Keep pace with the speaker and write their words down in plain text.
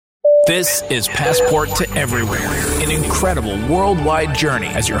This is Passport to Everywhere, an incredible worldwide journey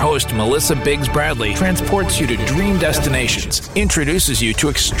as your host, Melissa Biggs Bradley, transports you to dream destinations, introduces you to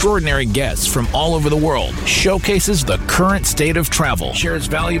extraordinary guests from all over the world, showcases the current state of travel, shares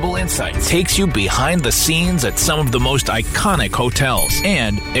valuable insights, takes you behind the scenes at some of the most iconic hotels,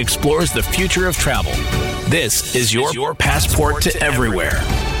 and explores the future of travel. This is your Passport to Everywhere.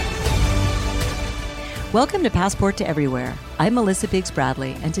 Welcome to Passport to Everywhere. I'm Melissa Biggs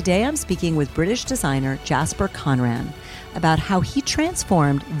Bradley, and today I'm speaking with British designer Jasper Conran about how he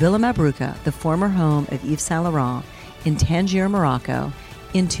transformed Villa Mabrouka, the former home of Yves Saint Laurent in Tangier, Morocco,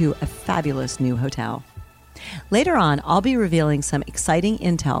 into a fabulous new hotel. Later on, I'll be revealing some exciting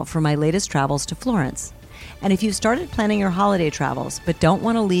intel from my latest travels to Florence. And if you've started planning your holiday travels but don't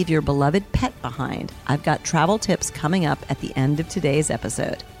want to leave your beloved pet behind, I've got travel tips coming up at the end of today's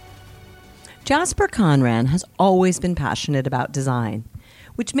episode. Jasper Conran has always been passionate about design,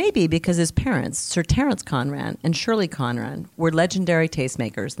 which may be because his parents, Sir Terence Conran and Shirley Conran, were legendary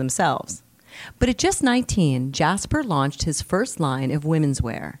tastemakers themselves. But at just 19, Jasper launched his first line of women's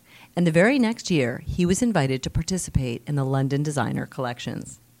wear, and the very next year, he was invited to participate in the London designer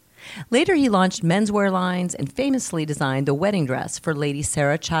collections. Later, he launched menswear lines and famously designed the wedding dress for Lady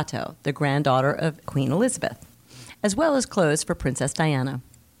Sarah Chatto, the granddaughter of Queen Elizabeth, as well as clothes for Princess Diana.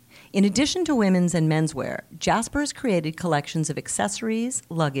 In addition to women's and menswear, Jasper has created collections of accessories,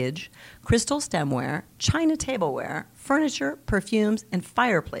 luggage, crystal stemware, china tableware, furniture, perfumes, and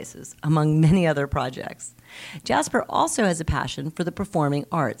fireplaces, among many other projects. Jasper also has a passion for the performing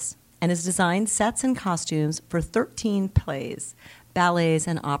arts and has designed sets and costumes for 13 plays, ballets,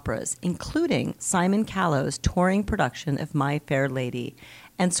 and operas, including Simon Callow's touring production of My Fair Lady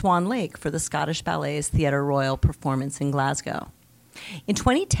and Swan Lake for the Scottish Ballet's Theatre Royal performance in Glasgow. In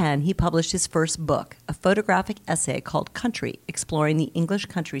 2010, he published his first book, a photographic essay called Country, exploring the English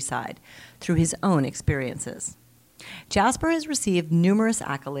countryside through his own experiences. Jasper has received numerous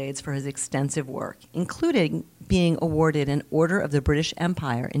accolades for his extensive work, including being awarded an Order of the British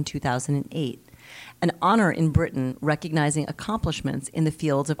Empire in 2008, an honor in Britain recognizing accomplishments in the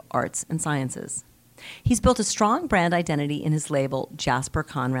fields of arts and sciences. He's built a strong brand identity in his label, Jasper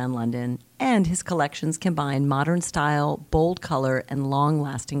Conran London, and his collections combine modern style, bold color, and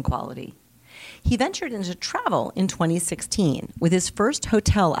long-lasting quality. He ventured into travel in 2016 with his first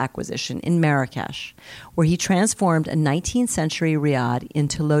hotel acquisition in Marrakesh, where he transformed a 19th century riad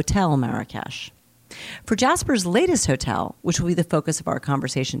into L'Hotel Marrakesh. For Jasper's latest hotel, which will be the focus of our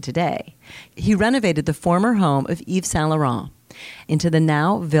conversation today, he renovated the former home of Yves Saint Laurent into the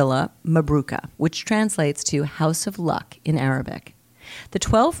now Villa Mabrouka, which translates to House of Luck in Arabic. The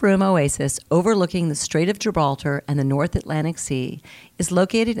 12-room oasis overlooking the Strait of Gibraltar and the North Atlantic Sea is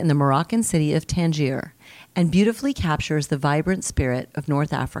located in the Moroccan city of Tangier and beautifully captures the vibrant spirit of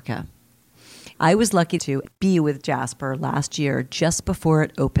North Africa. I was lucky to be with Jasper last year just before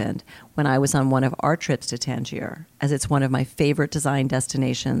it opened when I was on one of our trips to Tangier, as it's one of my favorite design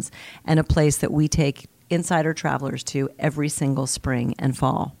destinations and a place that we take insider travelers to every single spring and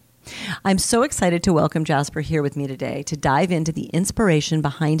fall. I'm so excited to welcome Jasper here with me today to dive into the inspiration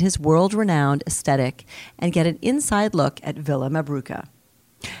behind his world-renowned aesthetic and get an inside look at Villa Mabrouka.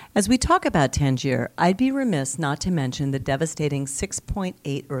 As we talk about Tangier, I'd be remiss not to mention the devastating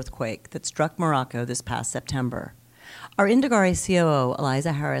 6.8 earthquake that struck Morocco this past September. Our Indagare COO,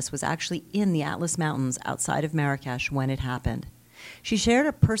 Eliza Harris, was actually in the Atlas Mountains outside of Marrakesh when it happened. She shared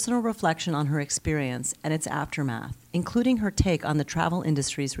a personal reflection on her experience and its aftermath, including her take on the travel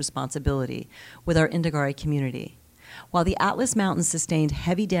industry's responsibility with our Indagare community. While the Atlas Mountains sustained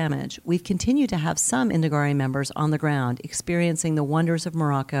heavy damage, we've continued to have some Indagare members on the ground experiencing the wonders of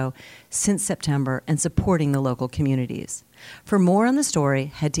Morocco since September and supporting the local communities. For more on the story,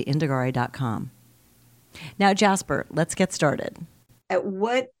 head to indagare.com. Now, Jasper, let's get started. At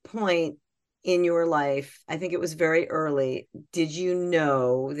what point in your life, I think it was very early, did you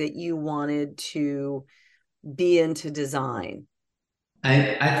know that you wanted to be into design?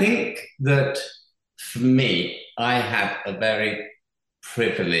 I think that for me, I had a very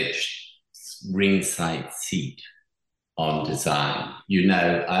privileged ringside seat on design.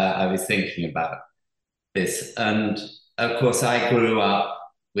 I was thinking about this. And of course, I grew up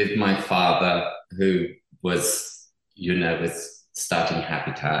with my father, who was starting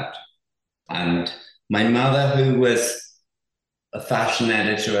Habitat. And my mother, who was a fashion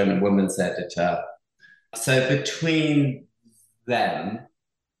editor and a women's editor. So between them,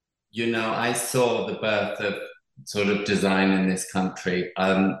 I saw the birth of sort of design in this country.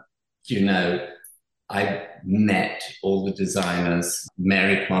 I met all the designers.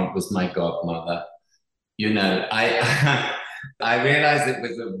 Mary Quant was my godmother. I I realized it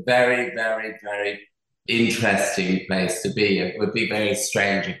was a very, very, very interesting place to be. It would be very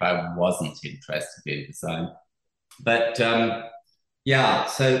strange if I wasn't interested in design. But yeah,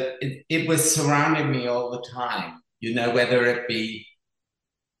 so it was surrounding me all the time, whether it be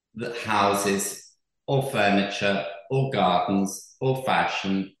the houses or furniture or gardens or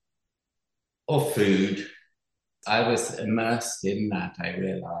fashion or food. I was immersed in that, I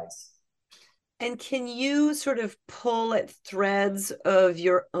realized. And can you sort of pull at threads of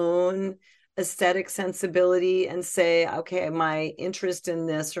your own aesthetic sensibility and say, okay, my interest in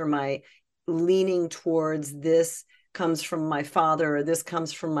this or my leaning towards this comes from my father or this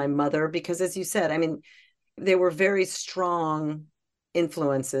comes from my mother? Because as you said, I mean, they were very strong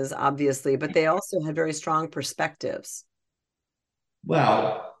influences, obviously, but they also had very strong perspectives.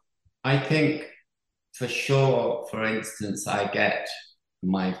 Well, I think for sure, for instance, I get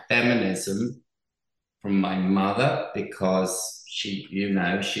my feminism from my mother because she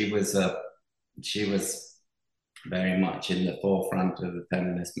was very much in the forefront of the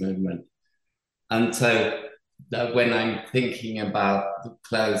feminist movement. And so when I'm thinking about the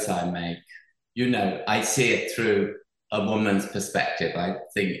clothes I make, I see it through a woman's perspective. I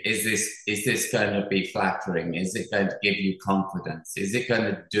think, is this going to be flattering? Is it going to give you confidence? Is it going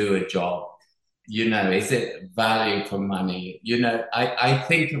to do a job? Is it value for money? I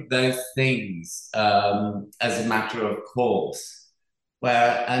think of those things as a matter of course.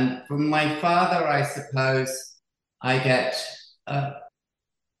 And from my father, I suppose I get a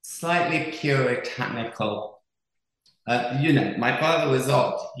slightly puritanical. My father was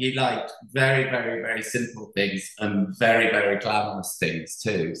odd. He liked very, very, very simple things and very, very glamorous things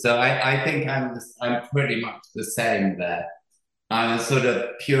too. So I think I'm pretty much the same there. I'm a sort of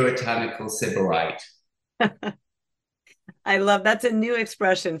puritanical sybarite. I love that's a new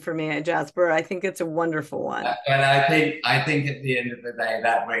expression for me, Jasper. I think it's a wonderful one. But I think at the end of the day,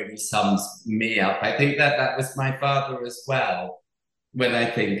 that really sums me up. I think that was my father as well when I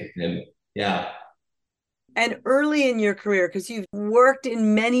think of him. Yeah. And early in your career, because you've worked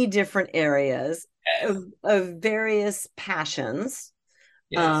in many different areas of various passions,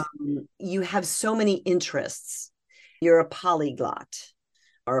 Yes. You have so many interests. You're a polyglot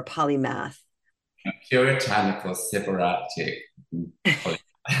or a polymath. Puritanical, sybaritic.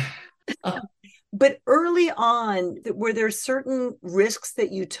 But early on, were there certain risks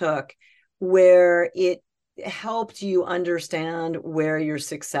that you took where it helped you understand where your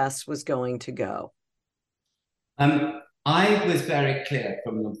success was going to go? I was very clear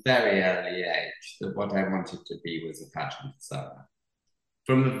from a very early age that what I wanted to be was a fashion designer.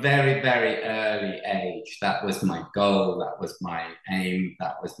 From a very, very early age, that was my goal, that was my aim,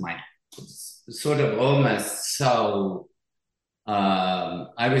 that was my sort of almost so.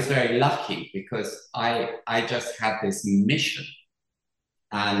 I was very lucky because I just had this mission.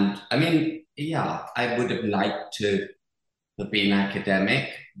 And I mean, yeah, I would have liked to have been academic,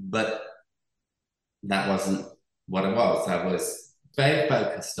 but that wasn't what it was. I was very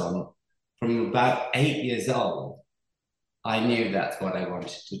focused on from about 8 years old. I knew that's what I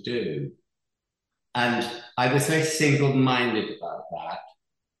wanted to do. And I was very single minded about that.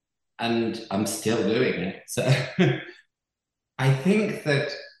 And I'm still doing it. So I think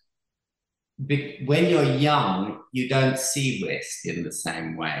that when you're young, you don't see risk in the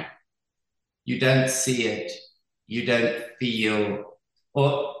same way. You don't see it. You don't feel,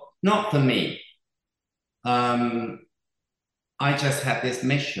 or not for me. I just had this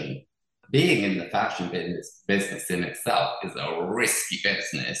mission. Being in the fashion business in itself is a risky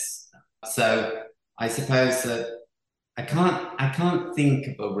business. So I suppose that I can't think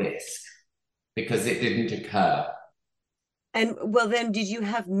of a risk because it didn't occur. And well, then, did you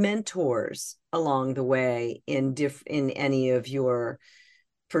have mentors along the way in any of your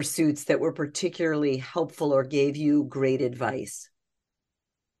pursuits that were particularly helpful or gave you great advice?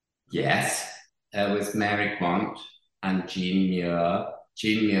 Yes, there was Mary Quant and Jean Muir.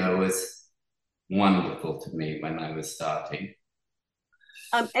 Jean Muir was wonderful to me when I was starting.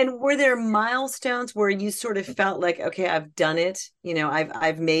 And were there milestones where you sort of felt like, okay, I've done it,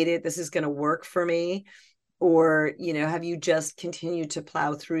 I've made it, this is going to work for me? Or, have you just continued to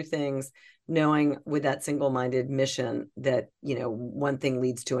plow through things knowing with that single-minded mission that, one thing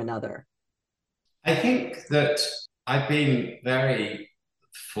leads to another? I think that I've been very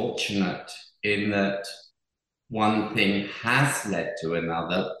fortunate in that one thing has led to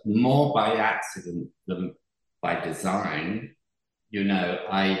another, more by accident than by design.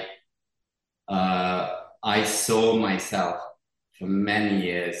 I saw myself for many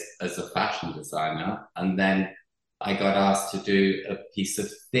years as a fashion designer, and then I got asked to do a piece of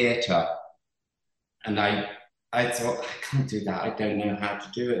theatre, and I I thought, I can't do that. I don't know how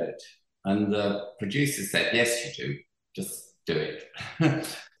to do it. And the producer said, yes, you do. Just do it.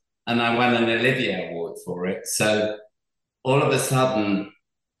 And I won an Olivier Award for it. So all of a sudden,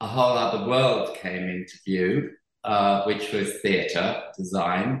 a whole other world came into view, which was theatre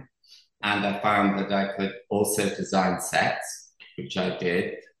design. And I found that I could also design sets, which I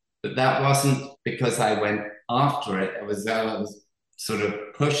did. But that wasn't because I went after it. I was sort of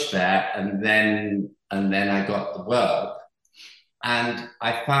pushed there, and then I got the work. And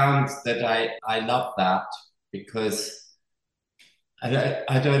I found that I love that because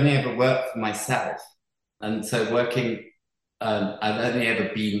I'd only ever worked for myself. And so working, I've only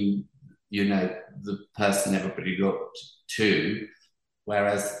ever been, the person everybody looked to.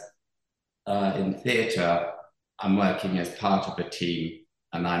 Whereas in theatre, I'm working as part of a team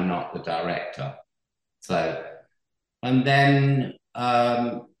and I'm not the director. So, and then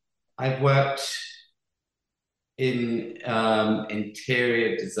I've worked in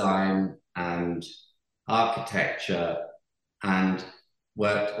interior design and architecture and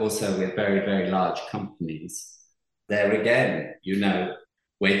worked also with very, very large companies. There again,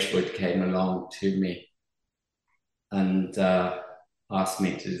 Wedgwood came along to me and asked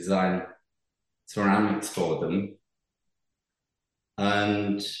me to design ceramics for them.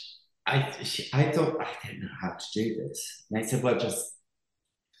 And I thought, I don't know how to do this. And they said, well,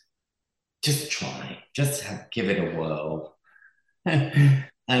 just try, give it a whirl.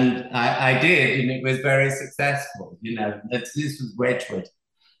 And I did, and it was very successful. This was Wedgwood,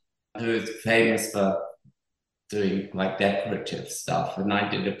 who was famous for doing like decorative stuff, and I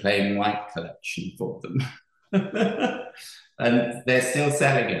did a plain white collection for them. And they're still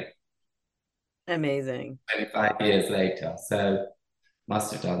selling it. Amazing. 25 years later, so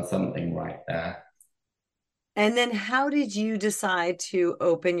must have done something right there. And then how did you decide to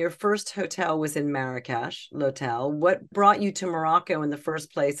open your first hotel? Was in Marrakesh, L'Hotel. What brought you to Morocco in the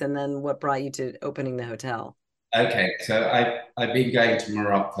first place? And then what brought you to opening the hotel? Okay, so I've been going to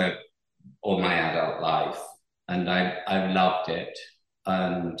Morocco all my adult life, and I've loved it.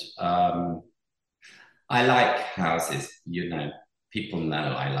 And I like houses, people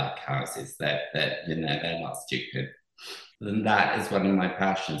know I like houses, that they're not stupid. And that is one of my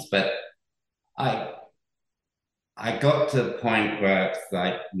passions. But I got to the point where it's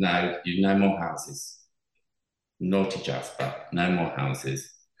like, no, no more houses. Naughty Jasper, no more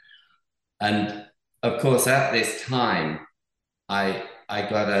houses. And of course, at this time, I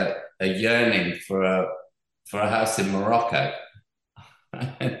got a yearning for a house in Morocco.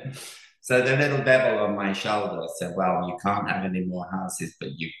 So the little devil on my shoulder said, well, you can't have any more houses, but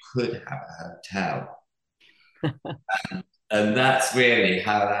you could have a hotel. And that's really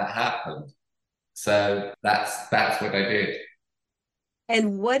how that happened. So that's what I did.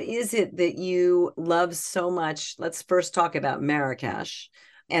 And what is it that you love so much? Let's first talk about Marrakesh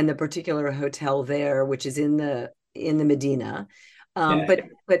and the particular hotel there, which is in the Medina. Yeah.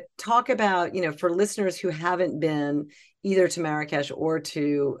 But talk about, for listeners who haven't been either to Marrakesh or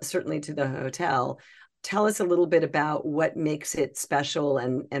certainly to the hotel, tell us a little bit about what makes it special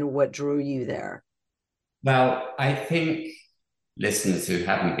and what drew you there. Well, I think listeners who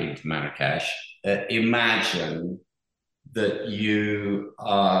haven't been to Marrakesh, imagine that you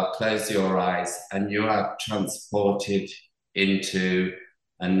close your eyes and you are transported into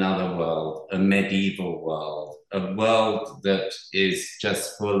another world, a medieval world, a world that is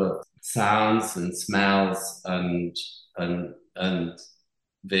just full of sounds and smells and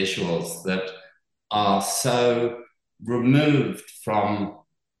visuals that are so removed from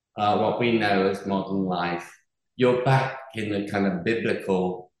what we know as modern life. You're back in a kind of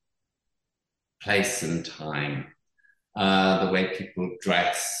biblical place and time. The way people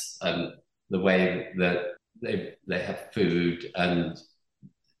dress and the way that they have food and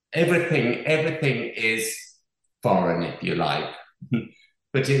everything is foreign, if you like,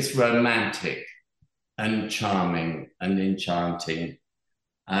 but it's romantic and charming and enchanting.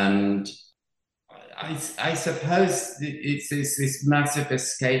 And I suppose it's this massive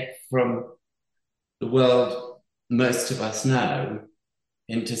escape from the world most of us know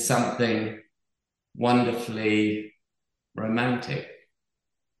into something wonderfully romantic.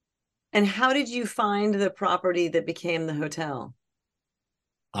 And how did you find the property that became the hotel?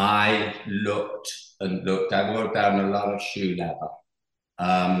 I looked and looked. I wrote down a lot of shoe leather.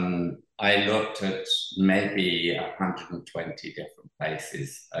 I looked at maybe 120 different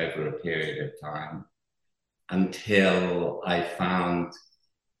places over a period of time until I found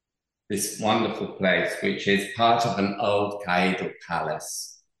this wonderful place, which is part of an old Qaidal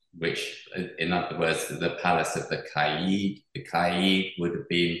palace, which, in other words, the palace of the Qaid. The Qaid would have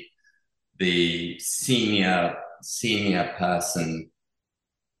been the senior person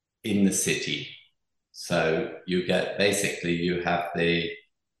in the city. So you get, basically you have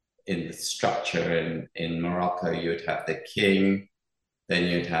in the structure in Morocco, you'd have the king, then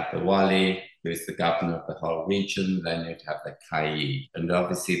you'd have the wali, who's the governor of the whole region, then you'd have the Qaid. And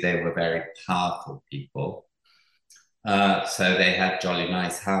obviously they were very powerful people. So they had jolly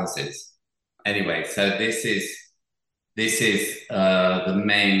nice houses. Anyway, so this is the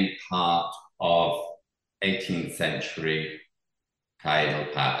main part of 18th century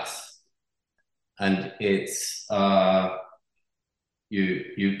Qaid Palace. And it's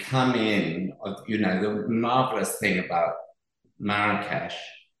you come in, the marvelous thing about Marrakesh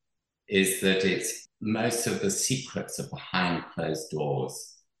is that it's most of the secrets are behind closed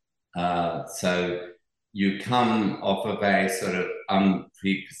doors. So you come off a very sort of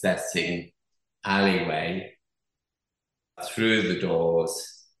unprepossessing alleyway, through the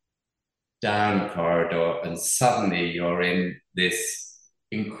doors, down a corridor, and suddenly you're in this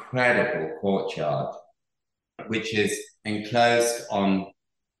incredible courtyard, which is enclosed on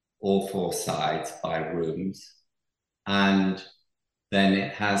all four sides by rooms. And then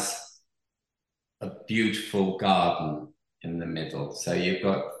it has a beautiful garden in the middle. So you've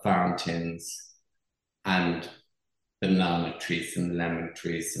got fountains and banana trees and lemon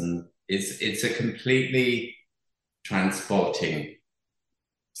trees. And it's a completely transporting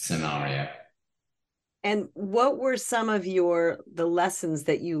scenario. And what were some of the lessons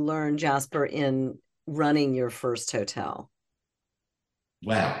that you learned, Jasper, in running your first hotel?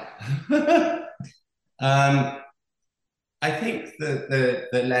 Well, I think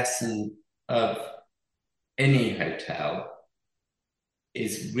the lesson of any hotel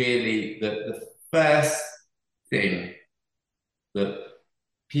is really that the first thing that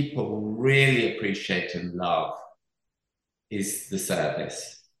people really appreciate and love is the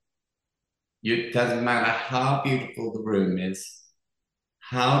service. It doesn't matter how beautiful the room is,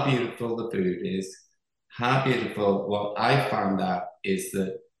 how beautiful the food is, how beautiful. What I found out is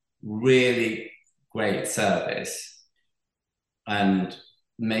that really great service and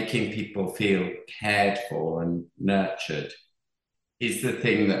making people feel cared for and nurtured is the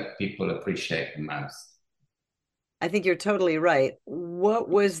thing that people appreciate the most. I think you're totally right. What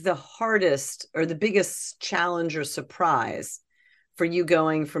was the hardest or the biggest challenge or surprise for you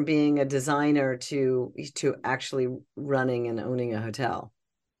going from being a designer to actually running and owning a hotel?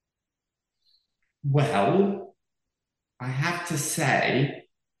 Well, I have to say,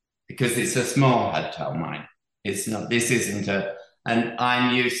 because it's a small hotel, mine. And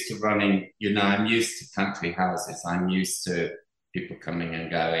I'm used to running, I'm used to country houses. I'm used to people coming and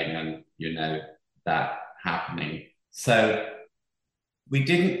going and, that happening. So we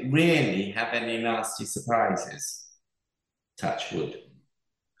didn't really have any nasty surprises, touch wood.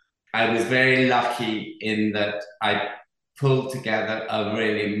 I was very lucky in that I pulled together a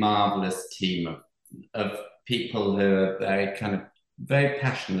really marvelous team of people who are very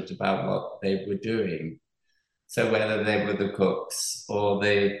passionate about what they were doing. So whether they were the cooks or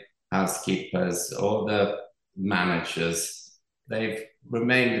the housekeepers or the managers, they've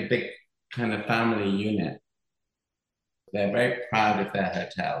remained a big kind of family unit. They're very proud of their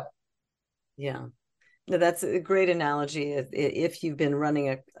hotel. Yeah. No, that's a great analogy. If you've been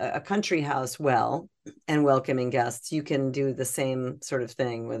running a country house well and welcoming guests, you can do the same sort of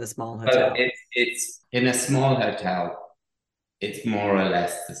thing with a small hotel. It's in a small hotel, it's more or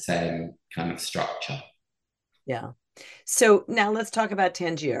less the same kind of structure. Yeah. So now let's talk about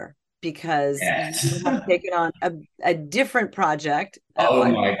Tangier, because yes. You have taken on a different project. Oh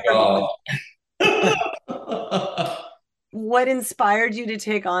my God. What inspired you to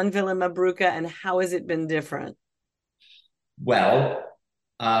take on Villa Mabrouka, and how has it been different? Well,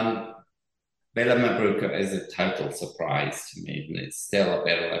 Villa Mabrouka is a total surprise to me, and it's still a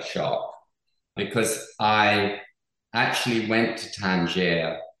bit of a shock, because I actually went to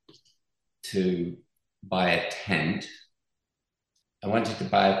Tangier to buy a tent. I wanted to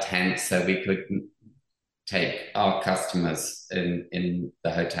buy a tent so we could take our customers in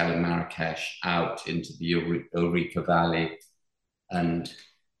the hotel in Marrakesh out into the Eureka Valley and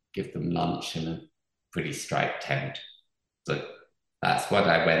give them lunch in a pretty striped tent. So that's what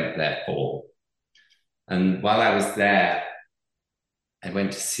I went there for. And while I was there, I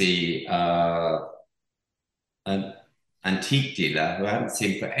went to see an antique dealer who I hadn't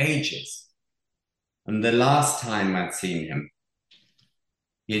seen for ages. And the last time I'd seen him,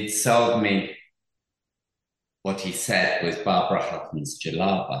 he'd sold me what he said was Barbara Hutton's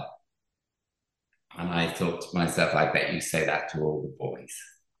jalaba. And I thought to myself, I bet you say that to all the boys.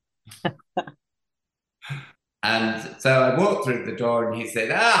 And so I walked through the door and he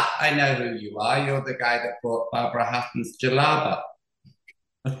said, I know who you are. You're the guy that bought Barbara Hutton's jalaba.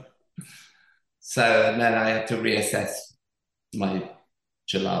 So, and then I had to reassess my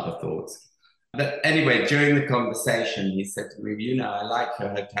jalaba thoughts. But anyway, during the conversation, he said to me, I like your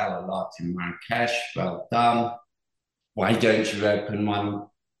hotel a lot in Marrakesh. Well done. Why don't you open one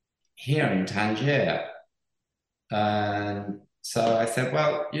here in Tangier? And so I said,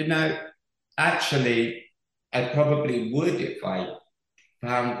 well, actually, I probably would if I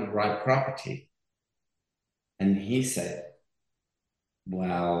found the right property. And he said,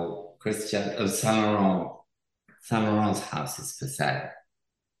 well, Saint Laurent's house is for sale.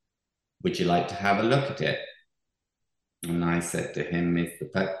 Would you like to have a look at it? And I said to him, is the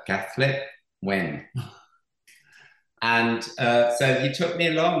Pope Catholic? When? And so he took me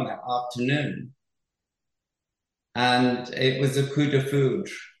along that afternoon. And it was a coup de foudre,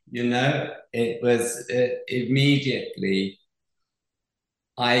 It was immediately,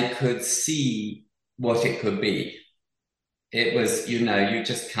 I could see what it could be. It was, you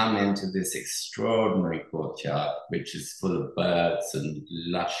just come into this extraordinary courtyard, which is full of birds and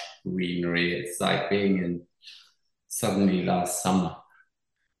lush greenery. It's like being in suddenly last summer.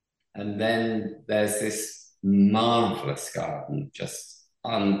 And then there's this marvelous garden, just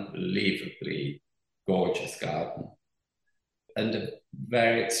unbelievably gorgeous garden, and a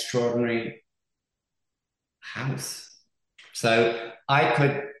very extraordinary house. So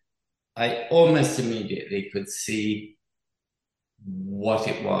I almost immediately could see what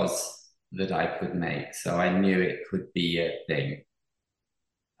it was that I could make. So I knew it could be a thing.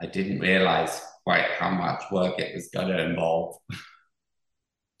 I didn't realize quite how much work it was going to involve.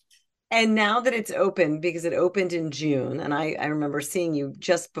 And now that it's open, because it opened in June, and I remember seeing you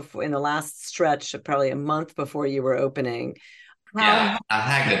just before, in the last stretch, probably a month before you were opening. Yeah, a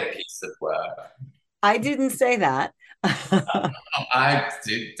haggard piece of work. I didn't say that. I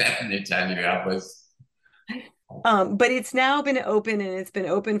did definitely tell you I was. But it's now been open, and it's been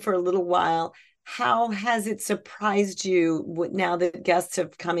open for a little while. How has it surprised you now that guests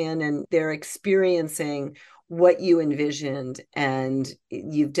have come in and they're experiencing what you envisioned, and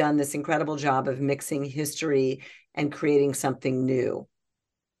you've done this incredible job of mixing history and creating something new?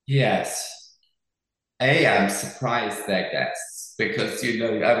 Yes. I'm surprised they're guests because,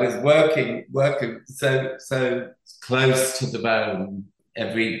 I was working so close to the bone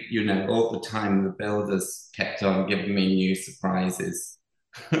all the time. The builders kept on giving me new surprises.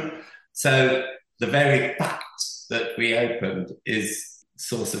 So the very fact that we opened is a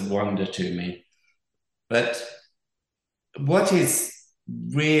source of wonder to me. But what is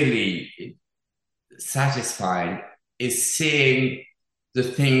really satisfying is seeing the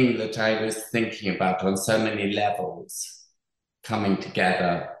thing that I was thinking about on so many levels coming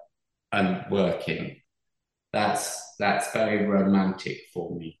together and working. That's very romantic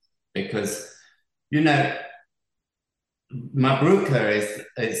for me because, Mabruka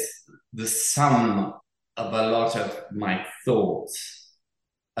is the sum of a lot of my thoughts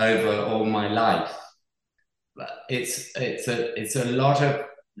over all my life. It's a lot of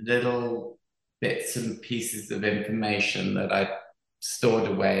little bits and pieces of information that I stored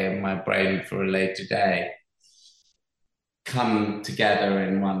away in my brain for a later day come together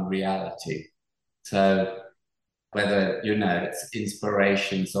in one reality. So whether, it's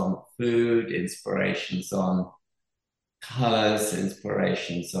inspirations on food, inspirations on colors,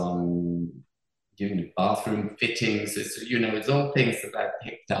 inspirations on, bathroom fittings, it's all things that I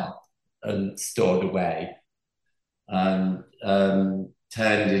picked up and stored away and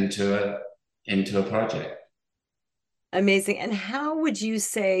turned into a project. Amazing. And how would you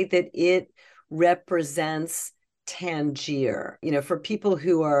say that it represents Tangier? For people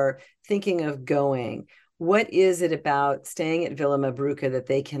who are thinking of going, what is it about staying at Villa Mabruka that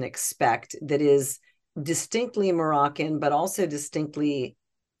they can expect that is distinctly Moroccan, but also distinctly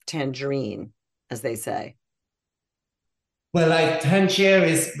Tangerine, as they say? Well, Tangier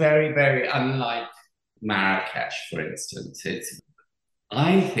is very, very unlike Marrakesh, for instance.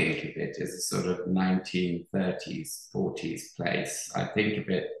 I think of it as a sort of 1930s, 40s place. I think of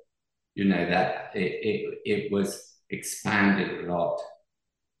it, that it was expanded a lot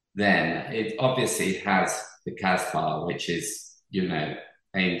then. It obviously has the Casbah, which is,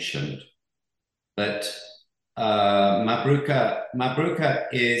 ancient. But Mabruka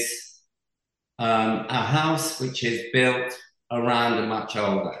is a house which is built around a much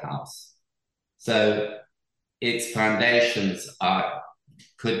older house. So its foundations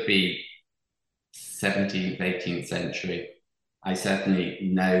could be 17th, 18th century. I certainly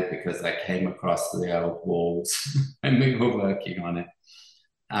know because I came across the old walls when we were working on it.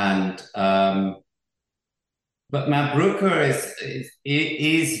 And but Mabruka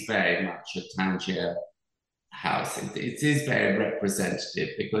is very much a Tangier house. It is very representative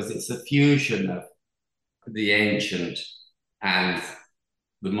because it's a fusion of the ancient and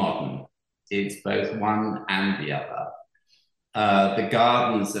the modern. It's both one and the other. The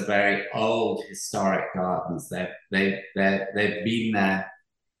gardens are very old, historic gardens. They've been there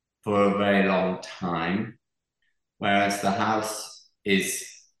for a very long time, whereas the house is,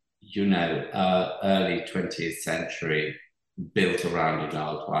 early 20th century, built around an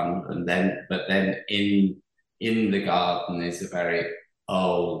old one, but then in the garden is a very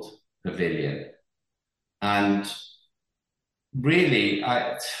old pavilion, and really,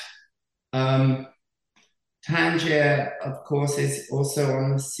 Tangier, of course, is also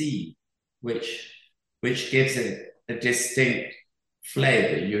on the sea, which gives it a distinct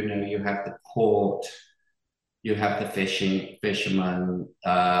flavor. You have the port, you have the fishermen,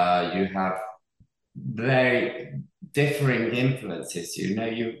 you have very differing influences.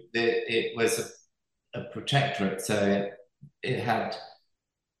 It was a protectorate, so it had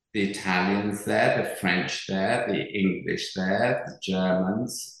the Italians there, the French there, the English there, the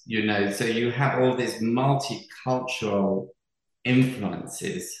Germans, so you have all these multicultural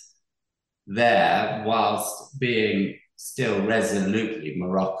influences there whilst being still resolutely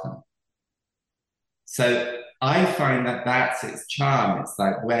Moroccan. So I find that that's its charm. It's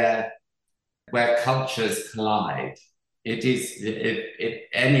like where cultures collide. It is if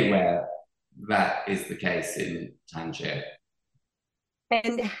anywhere that is the case in Tangier.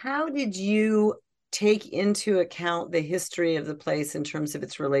 And how did you take into account the history of the place in terms of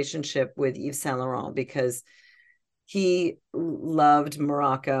its relationship with Yves Saint Laurent? Because he loved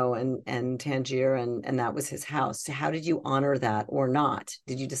Morocco and Tangier, and that was his house. So how did you honor that or not?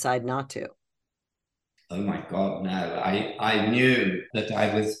 Did you decide not to? Oh my God, no. I knew that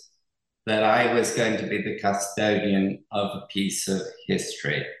I was going to be the custodian of a piece of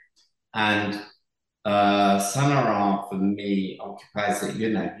history. And Saint Laurent for me occupies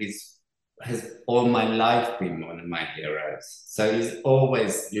it, has all my life been one of my heroes. So he's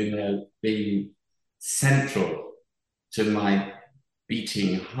always, been central to my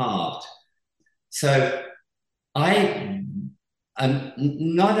beating heart. So and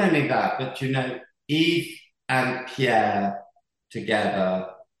not only that, but Yves and Pierre together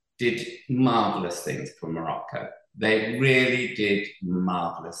did marvelous things for Morocco. They really did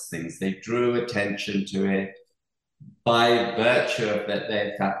marvelous things. They drew attention to it by virtue of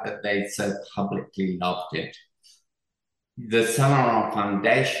the fact that they so publicly loved it. The Saint Laurent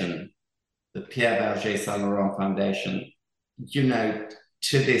Foundation, the Pierre Berger Saint Laurent Foundation, to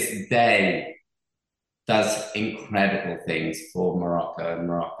this day does incredible things for Morocco and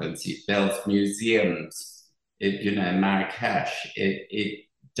Moroccans. It builds museums, Marrakesh. It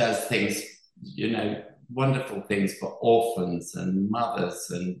does things, wonderful things for orphans and mothers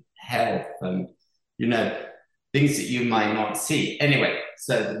and health and, things that you might not see. Anyway,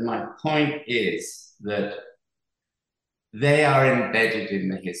 so my point is that they are embedded in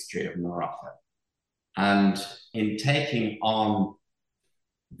the history of Morocco. And in taking on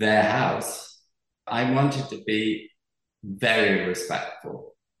their house, I wanted to be very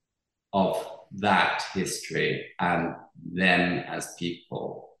respectful of that history and them as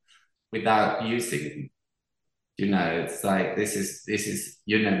people without using them. It's like, this is,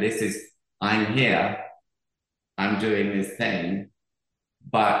 I'm here, I'm doing this thing,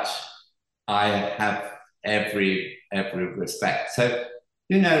 but I have every respect. So,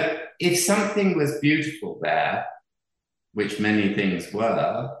 if something was beautiful there, which many things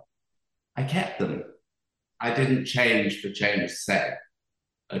were, I kept them. I didn't change for change's sake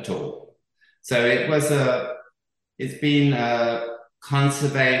at all. So it's been a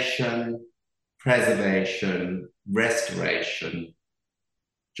conservation, preservation, restoration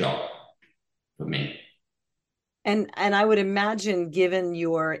job for me. And I would imagine, given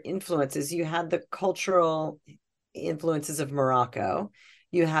your influences, you had the cultural influences of Morocco,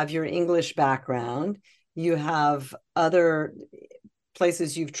 you have your English background, you have other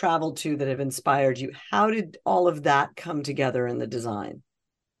places you've traveled to that have inspired you. How did all of that come together in the design?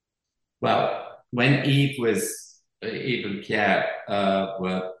 Well, when Yves and Pierre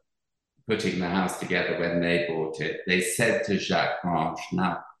were putting the house together when they bought it, they said to Jacques Range,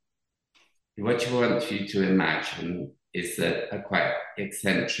 now, what you want you to imagine is that a quite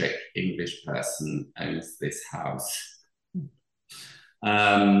eccentric English person owns this house.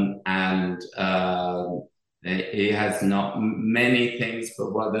 He has not many things,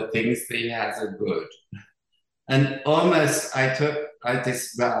 but what the things that he has are good. And almost I thought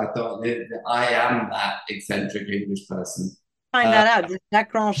that I am that eccentric English person. Find that out. Did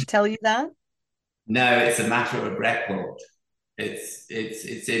Jacques Range tell you that? No, it's a matter of record. It's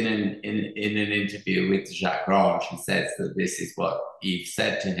in an interview with Jacques Grange. He says that this is what Eve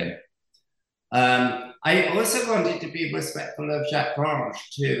said to him. I also wanted to be respectful of Jacques Grange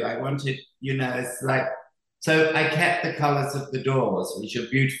too. I wanted, it's like, so I kept the colors of the doors, which are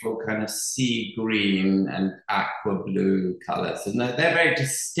beautiful kind of sea green and aqua blue colors. And they're very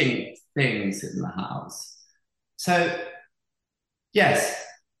distinct things in the house. So, yes,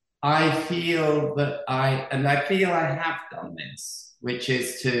 I feel I have done this, which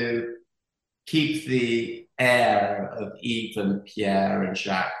is to keep the air of Eve and Pierre and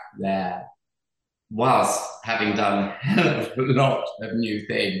Jacques there, whilst having done a hell of a lot of new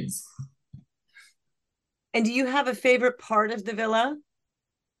things. And do you have a favorite part of the villa?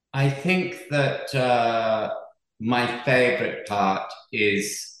 I think that my favorite part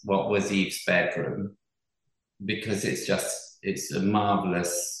is what was Eve's bedroom, because it's a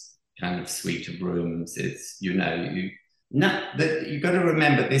marvelous kind of suite of rooms. It's, you got to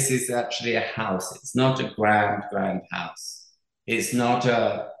remember, this is actually a house. It's not a grand house. It's not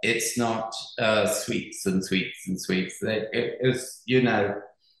suites and suites and suites.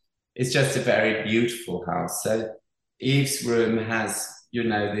 It's just a very beautiful house. So Eve's room has,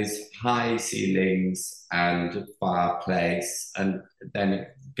 these high ceilings and a fireplace, and then it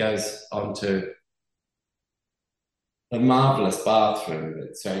goes on to a marvelous bathroom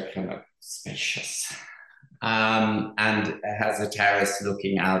that's very kind of spacious. And it has a terrace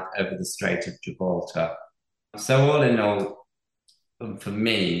looking out over the Strait of Gibraltar. So all in all, for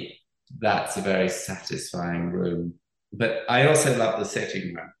me, that's a very satisfying room. But I also love the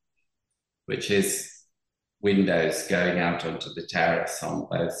sitting room, which is windows going out onto the terrace on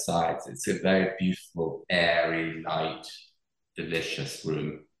both sides. It's a very beautiful, airy, light, delicious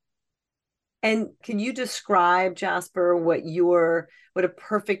room. And can you describe, Jasper, what a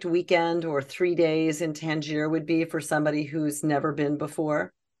perfect weekend or 3 days in Tangier would be for somebody who's never been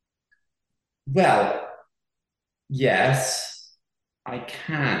before? Well, yes, I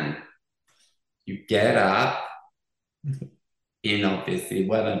can. You get up in obviously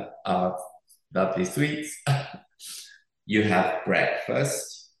one of our lovely suites. You have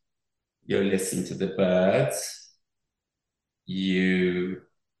breakfast. You listen to the birds. You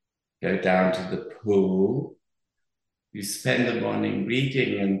go down to the pool. You spend the morning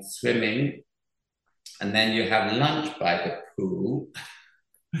reading and swimming. And then you have lunch by the pool.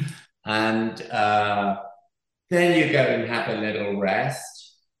 And then you go and have a little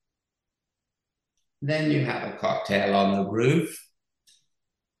rest. Then you have a cocktail on the roof.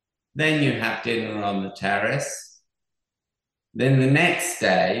 Then you have dinner on the terrace. Then the next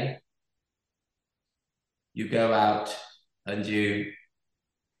day, you go out and you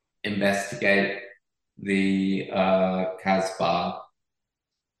investigate the Casbah,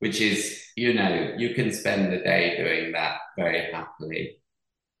 which is, you can spend the day doing that very happily.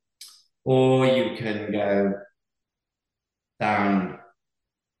 Or you can go down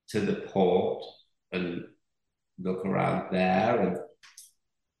to the port and look around there and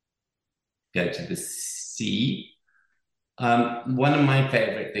go to the sea. One of my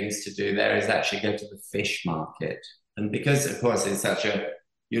favorite things to do there is actually go to the fish market. And because, of course, it's such a,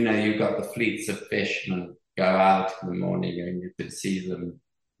 you've got the fleets of fishermen go out in the morning and you can see them.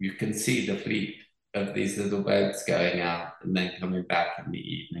 You can see the fleet of these little boats going out and then coming back in the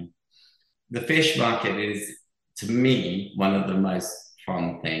evening. The fish market is, to me, one of the most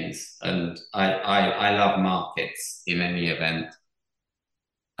fun things. And I love markets in any event.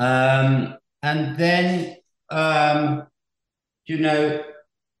 And then, I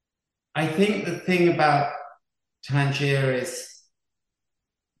think the thing about Tangier is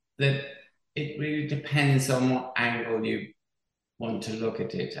that it really depends on what angle you want to look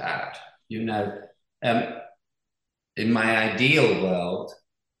at it at. In my ideal world,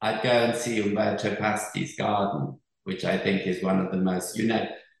 I'd go and see Umberto Pasti's garden, which I think is one of the most,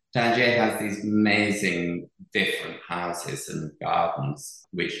 Tangier has these amazing different houses and gardens,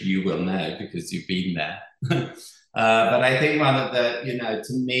 which you will know because you've been there. But I think one of the,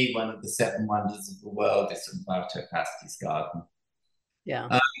 to me, one of the seven wonders of the world is Umberto Pasti's garden.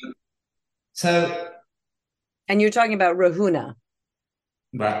 Yeah. So. And you're talking about Rahuna.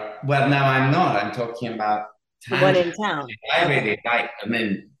 Right. Well, no, I'm not. I'm talking about Tangier. The one in town. I really like,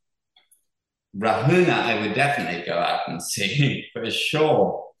 Rahuna, I would definitely go out and see for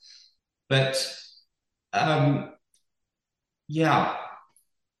sure. But, yeah,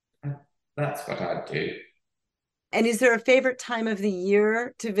 that's what I'd do. And is there a favorite time of the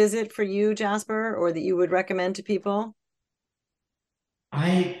year to visit for you, Jasper, or that you would recommend to people?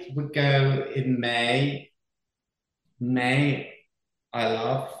 I would go in May. May, I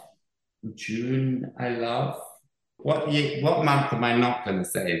love. June, I love. What month am I not going to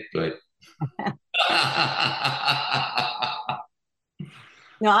say is good?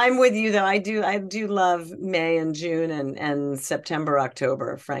 No, I'm with you though. I do love May and June and September,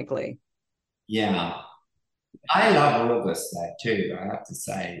 October, frankly. Yeah, I love August there too, I have to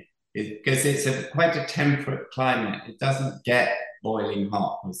say, because it's quite a temperate climate. It doesn't get boiling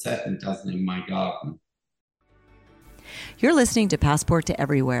hot, or certainly doesn't in my garden. You're listening to Passport to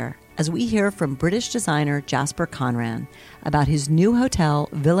Everywhere as we hear from British designer Jasper Conran about his new hotel,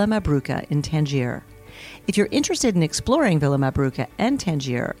 Villa Mabruka in Tangier. If you're interested in exploring Villa Mabruka and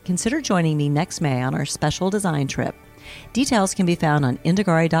Tangier, consider joining me next May on our special design trip. Details can be found on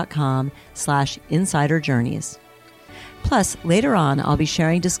indagari.com/insiderjourneys. Plus, later on, I'll be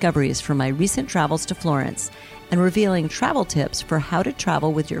sharing discoveries from my recent travels to Florence and revealing travel tips for how to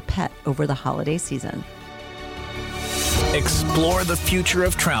travel with your pet over the holiday season. Explore the future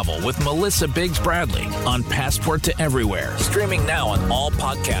of travel with Melissa Biggs Bradley on Passport to Everywhere, streaming now on all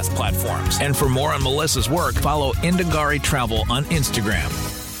podcast platforms. And for more on Melissa's work, follow Indagari Travel on Instagram.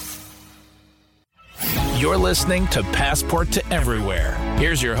 You're listening to Passport to Everywhere.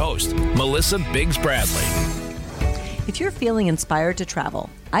 Here's your host, Melissa Biggs Bradley. If you're feeling inspired to travel,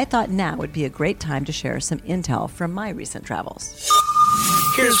 I thought now would be a great time to share some intel from my recent travels.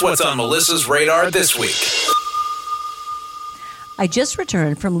 Here's what's on Melissa's radar this week. I just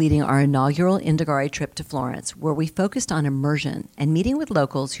returned from leading our inaugural Indagari trip to Florence, where we focused on immersion and meeting with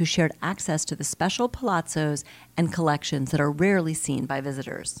locals who shared access to the special palazzos and collections that are rarely seen by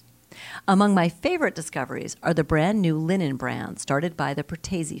visitors. Among my favorite discoveries are the brand new linen brand started by the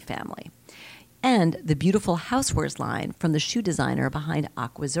Pertesi family, and the beautiful housewares line from the shoe designer behind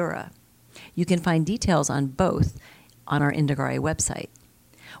Aquazzura. You can find details on both on our Indagari website.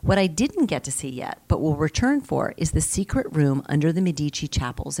 What I didn't get to see yet, but will return for, is the secret room under the Medici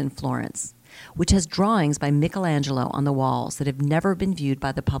chapels in Florence, which has drawings by Michelangelo on the walls that have never been viewed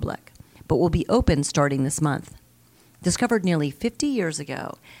by the public, but will be open starting this month. Discovered nearly 50 years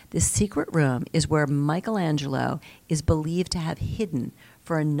ago, this secret room is where Michelangelo is believed to have hidden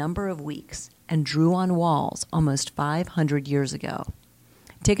for a number of weeks and drew on walls almost 500 years ago.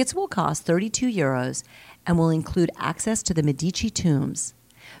 Tickets will cost €32 and will include access to the Medici tombs.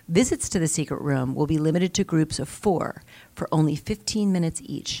 Visits to the secret room will be limited to groups of 4 for only 15 minutes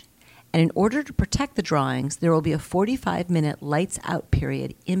each. And in order to protect the drawings, there will be a 45-minute lights out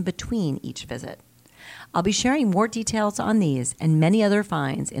period in between each visit. I'll be sharing more details on these and many other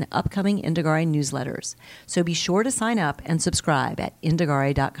finds in upcoming Indagari newsletters, so be sure to sign up and subscribe at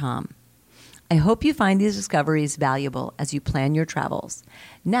indagari.com. I hope you find these discoveries valuable as you plan your travels.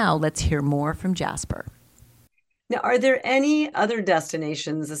 Now let's hear more from Jasper. Now, are there any other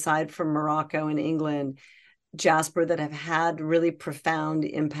destinations aside from Morocco and England, Jasper, that have had really profound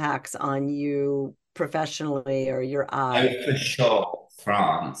impacts on you professionally or your eye? Oh, for sure,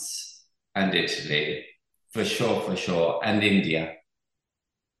 France and Italy, for sure, and India.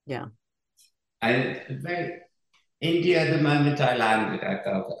 Yeah. And India, the moment I landed, I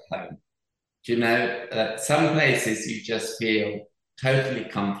felt at home. Do you know, some places you just feel totally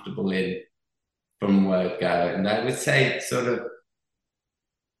comfortable in from word go. And I would say sort of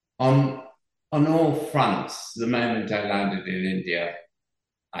on all fronts, the moment I landed in India,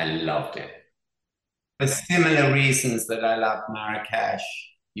 I loved it. For similar reasons that I love Marrakesh,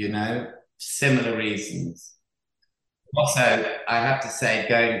 you know, similar reasons. Also, I have to say,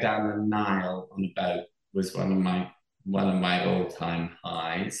 going down the Nile on a boat was one of my all-time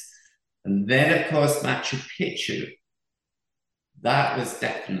highs. And then, of course, Machu Picchu. That was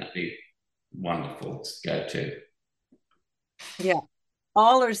definitely wonderful to go to. Yeah.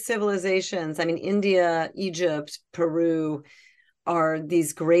 All our civilizations, I mean, India, Egypt, Peru, are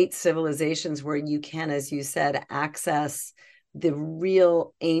these great civilizations where you can, as you said, access the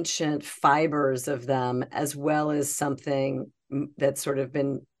real ancient fibers of them, as well as something that's sort of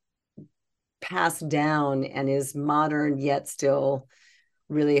been passed down and is modern, yet still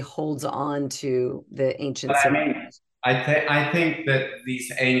really holds on to the ancient civilizations. I think that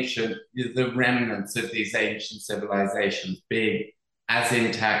the remnants of these ancient civilizations being as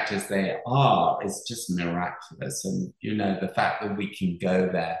intact as they are is just miraculous. And, you know, the fact that we can go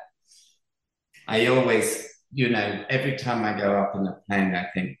there. I always, you know, every time I go up in a plane, I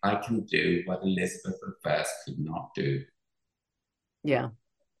think I can do what Elizabeth I could not do. Yeah.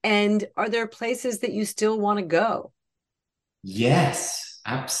 And are there places that you still want to go? Yes,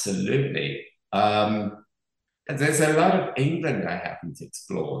 absolutely. There's a lot of England I haven't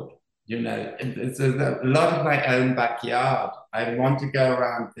explored. You know, there's a lot of my own backyard. I want to go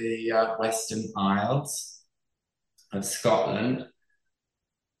around the Western Isles of Scotland.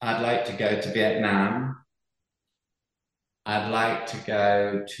 I'd like to go to Vietnam. I'd like to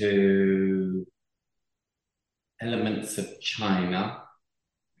go to elements of China.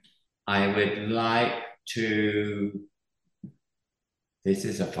 I would like to. This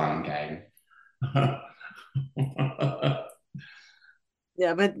is a fun game.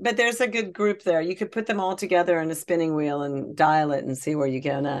 Yeah, but there's a good group there. You could put them all together in a spinning wheel and dial it and see where you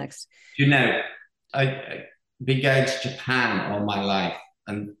go next. You know, I've been going to Japan all my life,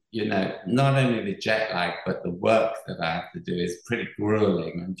 and not only the jet lag, but the work that I have to do is pretty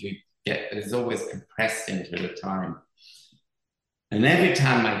grueling, and it's always compressed into the time. And every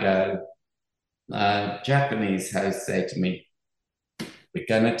time I go, Japanese hosts say to me, "We're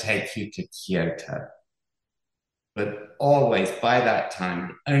going to take you to Kyoto." But always by that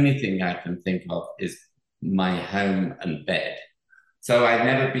time, the only thing I can think of is my home and bed. So I've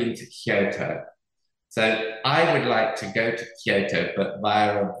never been to Kyoto. So I would like to go to Kyoto, but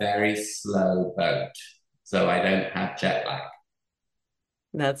via a very slow boat, so I don't have jet lag.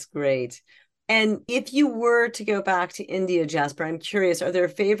 That's great. And if you were to go back to India, Jasper, I'm curious, are there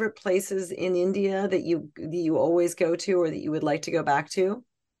favorite places in India that you always go to or that you would like to go back to?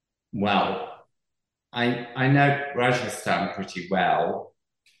 Well, I know Rajasthan pretty well,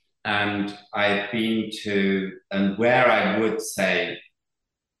 and I've been to, and where I would say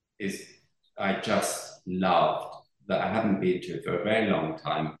is I just loved that I haven't been to for a very long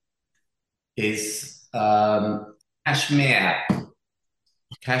time is Kashmir.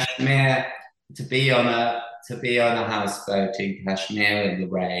 Kashmir to be on a houseboat in Kashmir in the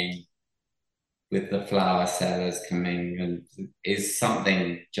rain with the flower sellers coming and is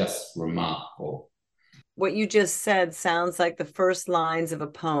something just remarkable. What you just said sounds like the first lines of a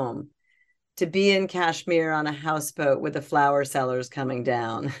poem. To be in Kashmir on a houseboat with the flower sellers coming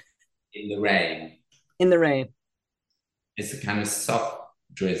down In the rain, in the rain. it's a kind of soft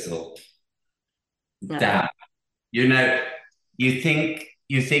drizzle. Yeah. Damn, you know, you think.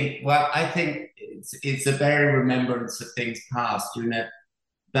 Well, I think it's a very remembrance of things past.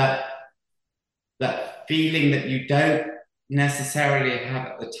 That that feeling that you don't necessarily have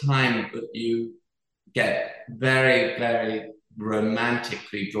at the time, but you get very, very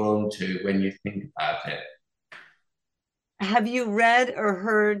romantically drawn to when you think about it. Have you read or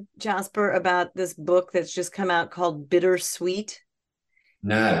heard, Jasper, about this book that's just come out called Bittersweet?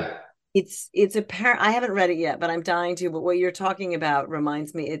 No. It's a pair. I haven't read it yet, but I'm dying to. But what you're talking about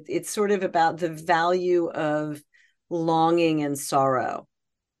reminds me. It's sort of about the value of longing and sorrow.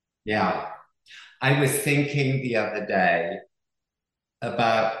 Yeah. I was thinking the other day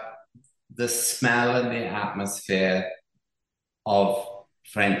about the smell and the atmosphere of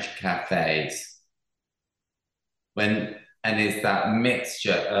French cafes when and it's that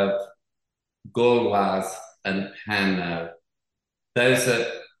mixture of Gauloise and Pano. Those are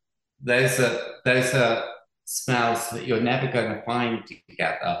those are smells that you're never going to find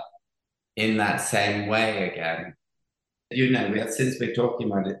together in that same way again. Since we're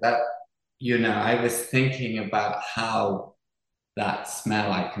talking about it, I was thinking about how that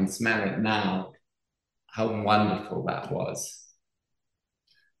smell, I can smell it now, how wonderful that was.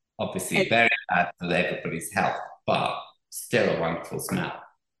 Obviously, And, very bad for everybody's health, but still a wonderful smell.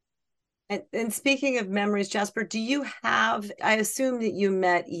 and speaking of memories, Jasper, do you have? I assume that you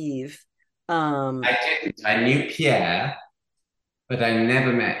met Eve. I didn't. I knew Pierre, but I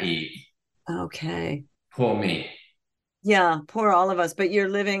never met Eve. Okay. Poor me. Yeah, poor all of us. But you're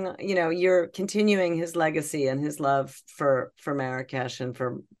living, you're continuing his legacy and his love for Marrakesh and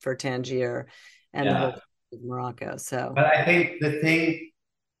for Tangier and the Yeah. whole of Morocco. So But I think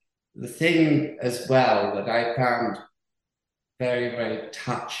the thing as well that I found very, very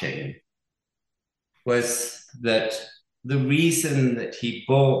touching was that the reason that he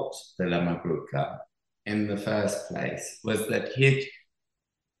bought the La Mabruka in the first place was that he'd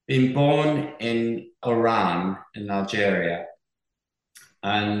been born in Oran in Algeria,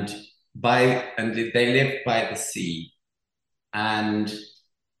 and they lived by the sea. And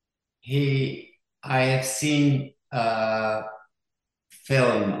I have seen a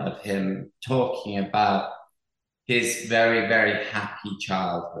film of him talking about his very, very happy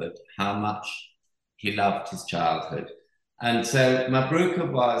childhood, how much he loved his childhood. And so Mabruka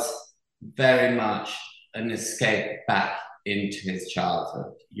was very much an escape back into his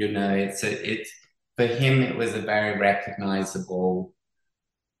childhood. It's for him, it was a very recognizable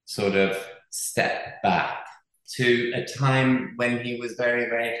sort of step back to a time when he was very,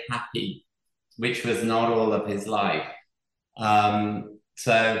 very happy, which was not all of his life.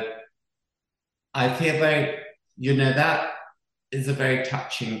 So I feel that is a very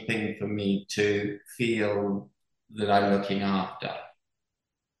touching thing for me to feel that I'm looking after.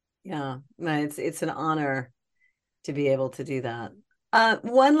 Yeah, no, it's an honor to be able to do that.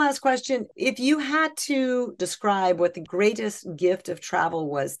 One last question. If you had to describe what the greatest gift of travel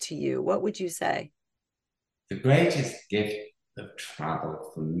was to you, what would you say? The greatest gift of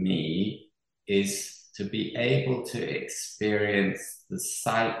travel for me is to be able to experience the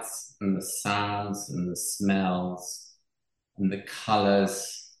sights and the sounds and the smells and the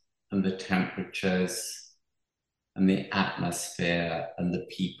colors and the temperatures and the atmosphere and the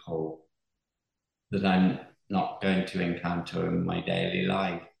people that I'm not going to encounter in my daily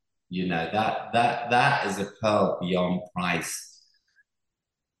life. You know, that is a pearl beyond price.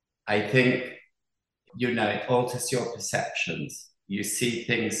 I think, you know, it alters your perceptions. You see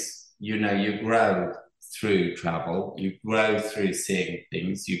things, you know, you grow through travel, you grow through seeing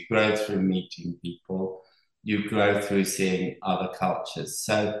things, you grow through meeting people, you grow through seeing other cultures.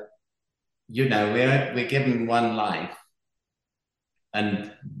 So, you know, we're given one life,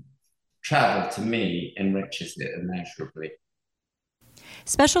 and travel to me enriches it immeasurably.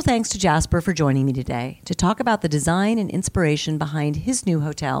 Special thanks to Jasper for joining me today to talk about the design and inspiration behind his new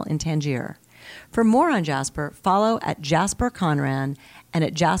hotel in Tangier. For more on Jasper, follow at Jasper Conran and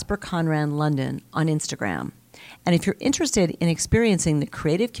at Jasper Conran London on Instagram. And if you're interested in experiencing the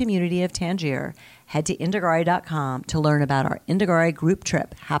creative community of Tangier, head to Indagari.com to learn about our Indagari group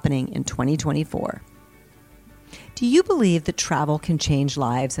trip happening in 2024. Do you believe that travel can change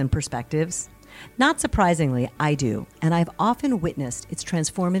lives and perspectives? Not surprisingly, I do, and I've often witnessed its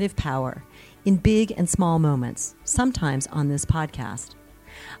transformative power in big and small moments, sometimes on this podcast.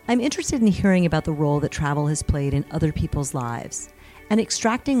 I'm interested in hearing about the role that travel has played in other people's lives and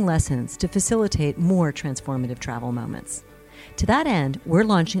extracting lessons to facilitate more transformative travel moments. To that end, we're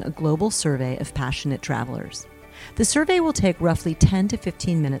launching a global survey of passionate travelers. The survey will take roughly 10 to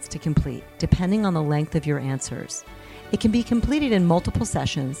 15 minutes to complete, depending on the length of your answers. It can be completed in multiple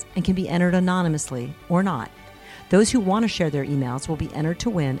sessions and can be entered anonymously or not. Those who want to share their emails will be entered to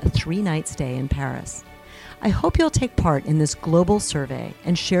win a 3-night stay in Paris. I hope you'll take part in this global survey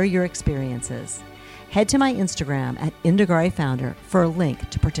and share your experiences. Head to my Instagram at Indagari Founder for a link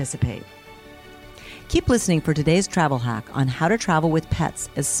to participate. Keep listening for today's travel hack on how to travel with pets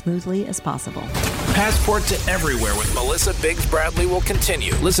as smoothly as possible. Passport to Everywhere with Melissa Biggs Bradley will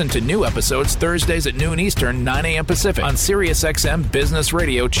continue. Listen to new episodes Thursdays at noon Eastern, 9 a.m. Pacific on SiriusXM Business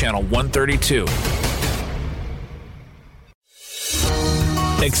Radio Channel 132.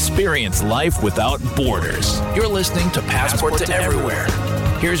 Experience life without borders. You're listening to Passport to Everywhere.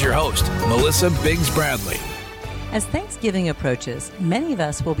 Here's your host, Melissa Biggs Bradley. As Thanksgiving approaches, many of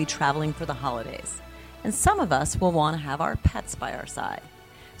us will be traveling for the holidays, and some of us will want to have our pets by our side.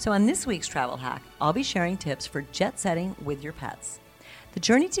 So on this week's travel hack, I'll be sharing tips for jet setting with your pets. The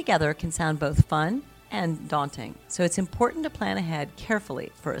journey together can sound both fun and daunting, so it's important to plan ahead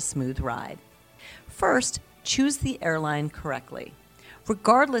carefully for a smooth ride. First, choose the airline correctly.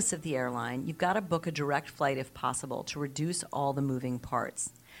 Regardless of the airline, you've got to book a direct flight if possible to reduce all the moving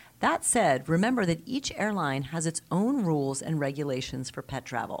parts. That said, remember that each airline has its own rules and regulations for pet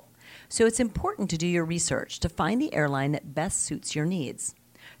travel. So it's important to do your research to find the airline that best suits your needs.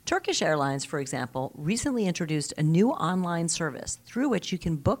 Turkish Airlines, for example, recently introduced a new online service through which you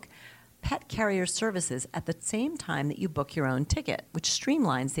can book pet carrier services at the same time that you book your own ticket, which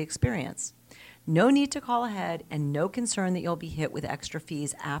streamlines the experience. No need to call ahead and no concern that you'll be hit with extra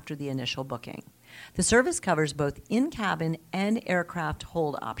fees after the initial booking. The service covers both in-cabin and aircraft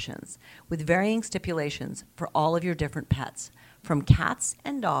hold options, with varying stipulations for all of your different pets, from cats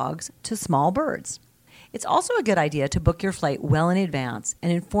and dogs to small birds. It's also a good idea to book your flight well in advance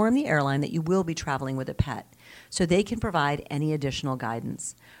and inform the airline that you will be traveling with a pet, so they can provide any additional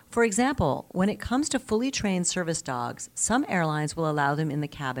guidance. For example, when it comes to fully trained service dogs, some airlines will allow them in the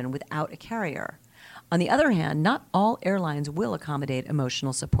cabin without a carrier. On the other hand, not all airlines will accommodate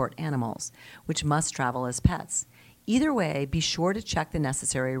emotional support animals, which must travel as pets. Either way, be sure to check the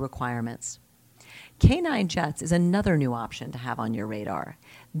necessary requirements. K9 Jets is another new option to have on your radar.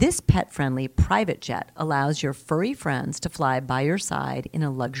 This pet-friendly private jet allows your furry friends to fly by your side in a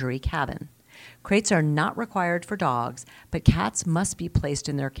luxury cabin. Crates are not required for dogs, but cats must be placed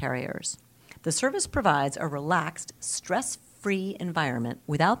in their carriers. The service provides a relaxed, stress-free environment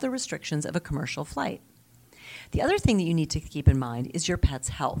without the restrictions of a commercial flight. The other thing that you need to keep in mind is your pet's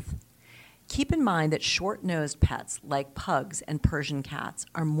health. Keep in mind that short-nosed pets like pugs and Persian cats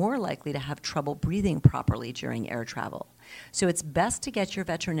are more likely to have trouble breathing properly during air travel, so it's best to get your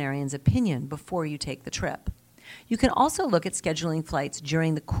veterinarian's opinion before you take the trip. You can also look at scheduling flights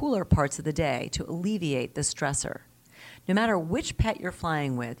during the cooler parts of the day to alleviate the stressor. No matter which pet you're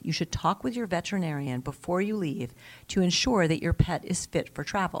flying with, you should talk with your veterinarian before you leave to ensure that your pet is fit for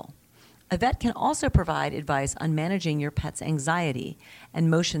travel. A vet can also provide advice on managing your pet's anxiety and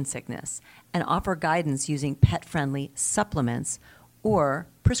motion sickness and offer guidance using pet-friendly supplements or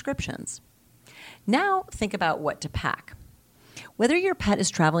prescriptions. Now think about what to pack. Whether your pet is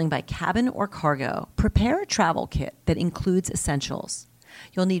traveling by cabin or cargo, prepare a travel kit that includes essentials.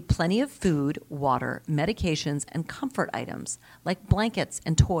 You'll need plenty of food, water, medications, and comfort items like blankets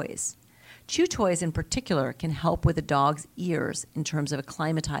and toys. Chew toys in particular can help with a dog's ears in terms of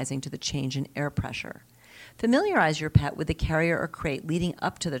acclimatizing to the change in air pressure. Familiarize your pet with the carrier or crate leading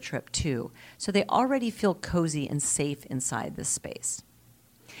up to the trip too, so they already feel cozy and safe inside this space.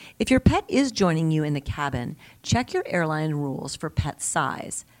 If your pet is joining you in the cabin, check your airline rules for pet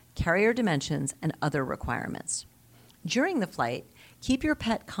size, carrier dimensions, and other requirements. During the flight, keep your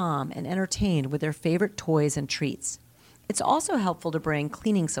pet calm and entertained with their favorite toys and treats. It's also helpful to bring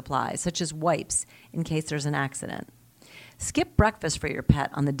cleaning supplies, such as wipes, in case there's an accident. Skip breakfast for your pet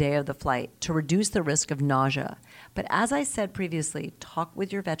on the day of the flight to reduce the risk of nausea, but as I said previously, talk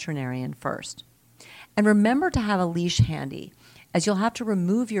with your veterinarian first. And remember to have a leash handy, as you'll have to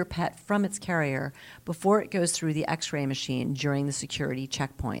remove your pet from its carrier before it goes through the X-ray machine during the security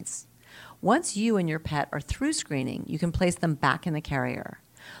checkpoints. Once you and your pet are through screening, you can place them back in the carrier.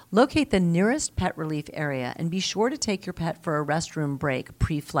 Locate the nearest pet relief area and be sure to take your pet for a restroom break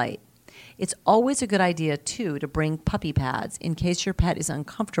pre-flight. It's always a good idea, too, to bring puppy pads in case your pet is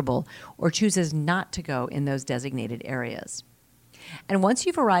uncomfortable or chooses not to go in those designated areas. And once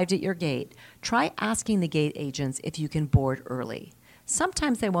you've arrived at your gate, try asking the gate agents if you can board early.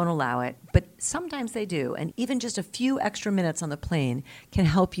 Sometimes they won't allow it, but sometimes they do, and even just a few extra minutes on the plane can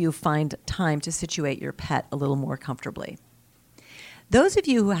help you find time to situate your pet a little more comfortably. Those of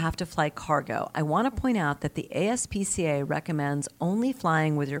you who have to fly cargo, I want to point out that the ASPCA recommends only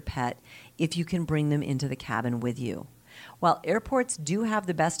flying with your pet if you can bring them into the cabin with you. While airports do have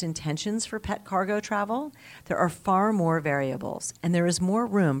the best intentions for pet cargo travel, there are far more variables, and there is more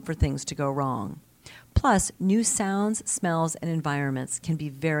room for things to go wrong. Plus, new sounds, smells, and environments can be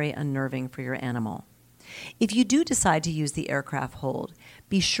very unnerving for your animal. If you do decide to use the aircraft hold,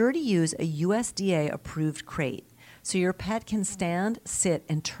 be sure to use a USDA-approved crate so your pet can stand, sit,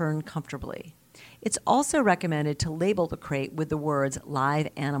 and turn comfortably. It's also recommended to label the crate with the words live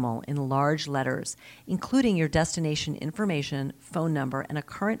animal in large letters, including your destination information, phone number, and a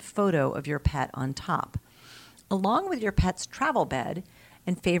current photo of your pet on top. Along with your pet's travel bed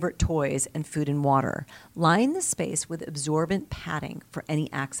and favorite toys and food and water, line the space with absorbent padding for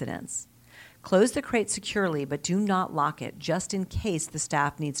any accidents. Close the crate securely, but do not lock it, just in case the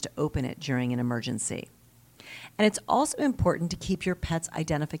staff needs to open it during an emergency. And it's also important to keep your pet's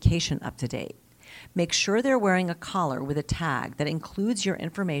identification up to date. Make sure they're wearing a collar with a tag that includes your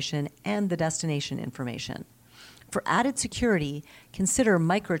information and the destination information. For added security, consider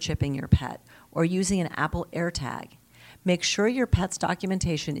microchipping your pet or using an Apple AirTag. Make sure your pet's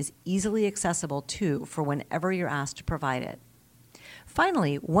documentation is easily accessible too for whenever you're asked to provide it.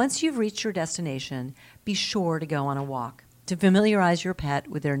 Finally, once you've reached your destination, be sure to go on a walk to familiarize your pet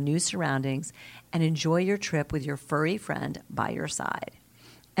with their new surroundings and enjoy your trip with your furry friend by your side.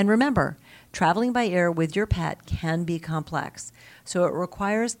 And remember, traveling by air with your pet can be complex, so it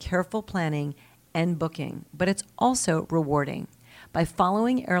requires careful planning and booking, but it's also rewarding. By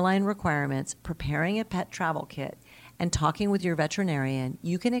following airline requirements, preparing a pet travel kit, and talking with your veterinarian,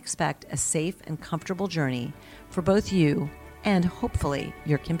 you can expect a safe and comfortable journey for both you and hopefully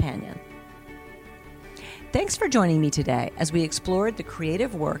your companion. Thanks for joining me today as we explored the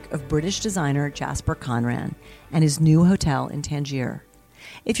creative work of British designer Jasper Conran and his new hotel in Tangier.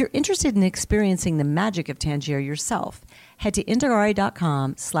 If you're interested in experiencing the magic of Tangier yourself, head to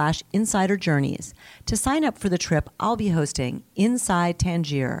indagari.com/insiderjourneys to sign up for the trip I'll be hosting Inside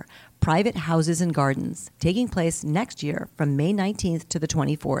Tangier, Private Houses and Gardens, taking place next year from May 19th to the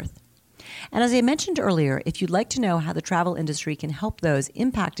 24th. And as I mentioned earlier, if you'd like to know how the travel industry can help those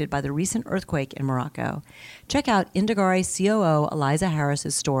impacted by the recent earthquake in Morocco, check out Indagari COO Eliza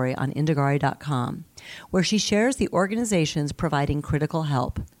Harris's story on indagari.com, where she shares the organizations providing critical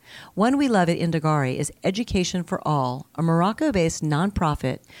help. One we love at Indagari is Education for All, a Morocco-based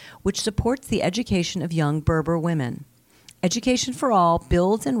nonprofit which supports the education of young Berber women. Education for All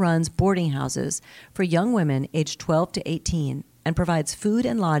builds and runs boarding houses for young women aged 12 to 18 and provides food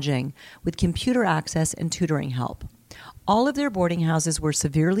and lodging with computer access and tutoring help. All of their boarding houses were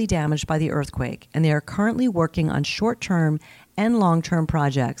severely damaged by the earthquake, and they are currently working on short-term and long-term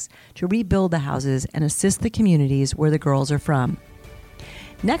projects to rebuild the houses and assist the communities where the girls are from.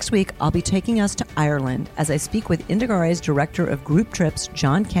 Next week, I'll be taking us to Ireland as I speak with Indagare's Director of Group Trips,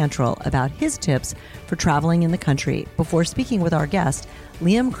 John Cantrell, about his tips for traveling in the country before speaking with our guest,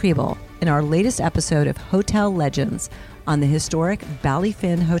 Liam Kriebel, in our latest episode of Hotel Legends on the historic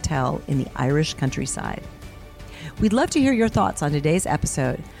Ballyfin Hotel in the Irish countryside. We'd love to hear your thoughts on today's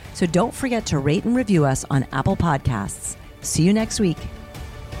episode, so don't forget to rate and review us on Apple Podcasts. See you next week.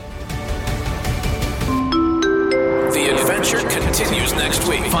 The adventure continues next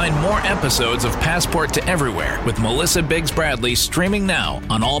week. Find more episodes of Passport to Everywhere with Melissa Biggs Bradley streaming now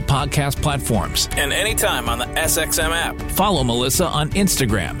on all podcast platforms and anytime on the SXM app. Follow Melissa on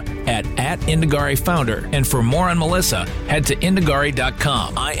Instagram at @IndaGareFounder. And for more on Melissa, head to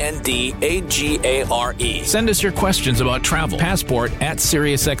Indagare.com. INDAGARE. Send us your questions about travel. Passport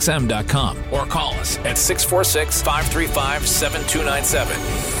 @SiriusXM.com. Or call us at 646-535-7297.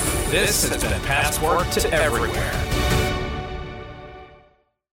 This has been Passport to Everywhere.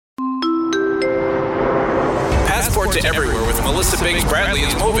 Passport to Everywhere with Melissa Biggs Bradley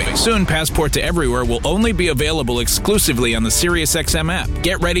is moving. Soon, Passport to Everywhere will only be available exclusively on the SiriusXM app.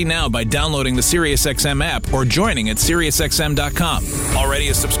 Get ready now by downloading the SiriusXM app or joining at SiriusXM.com. Already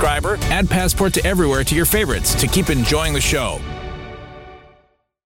a subscriber? Add Passport to Everywhere to your favorites to keep enjoying the show.